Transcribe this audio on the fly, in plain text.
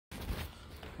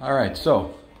All right,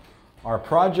 so our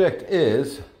project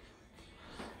is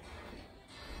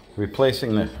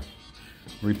replacing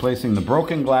the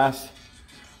broken glass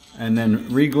and then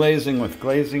reglazing with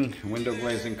glazing, window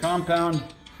glazing compound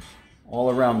all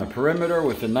around the perimeter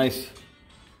with a nice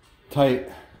tight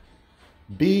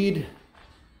bead.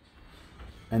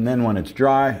 And then when it's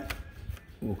dry,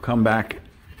 we'll come back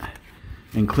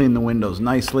and clean the windows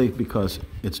nicely because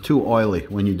it's too oily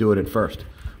when you do it at first.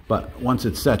 But once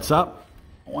it sets up,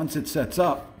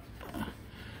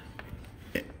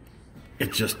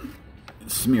 it just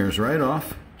smears right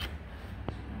off.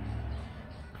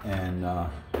 And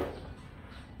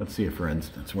let's see it, for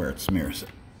instance, where it smears it.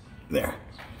 There.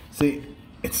 See,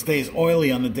 it stays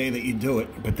oily on the day that you do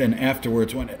it, but then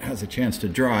afterwards, when it has a chance to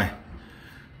dry,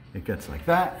 it gets like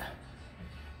that.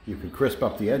 You can crisp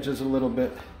up the edges a little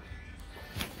bit.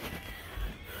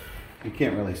 You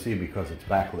can't really see because it's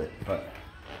backlit, but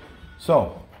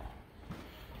so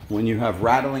when you have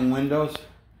rattling windows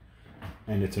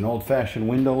and it's an old-fashioned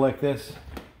window like this,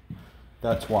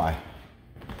 that's why.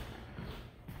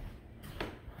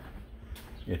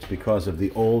 It's because of the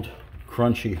old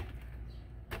crunchy,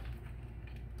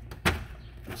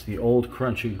 it's the old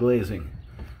crunchy glazing.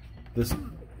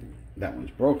 That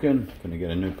one's broken. Gonna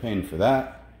get a new pane for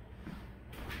that.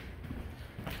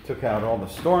 Took out all the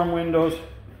storm windows.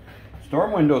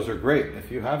 Storm windows are great. If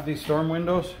you have these storm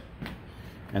windows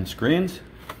and screens,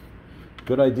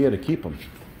 good idea to keep them.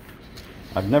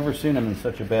 I've never seen them in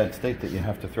such a bad state that you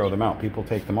have to throw them out. People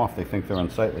take them off, they think they're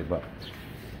unsightly, but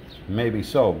maybe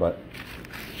so, but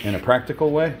in a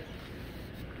practical way,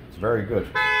 it's very good.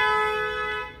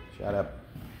 Shut up.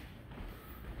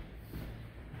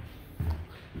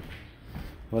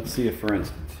 Let's see it, for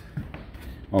instance.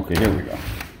 Okay, here we go.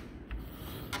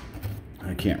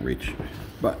 I can't reach,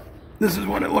 but this is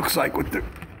what it looks like with the,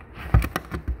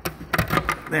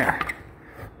 there.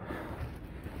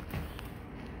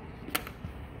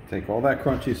 Take all that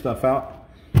crunchy stuff out,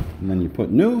 and then you put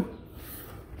new,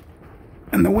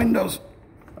 and the windows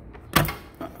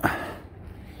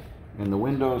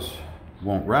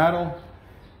won't rattle,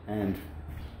 and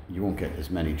you won't get as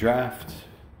many drafts,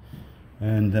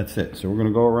 and that's it. So we're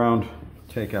gonna go around,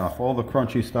 take off all the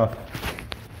crunchy stuff,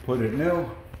 put it new.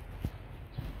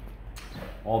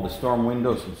 All the storm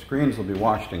windows and screens will be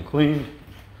washed and cleaned.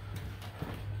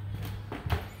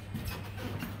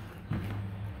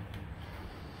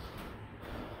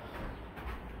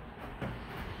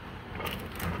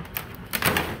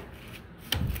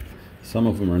 Some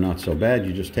of them are not so bad.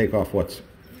 You just take off what's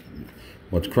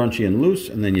crunchy and loose,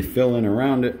 and then you fill in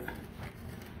around it.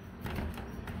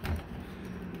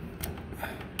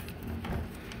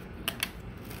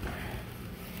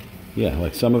 Yeah,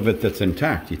 like some of it that's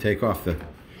intact. You take off the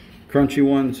crunchy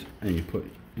ones and you put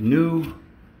new.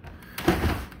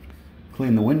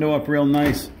 Clean the window up real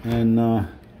nice, and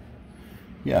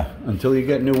yeah, until you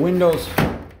get new windows,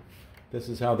 this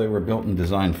is how they were built and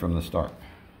designed from the start.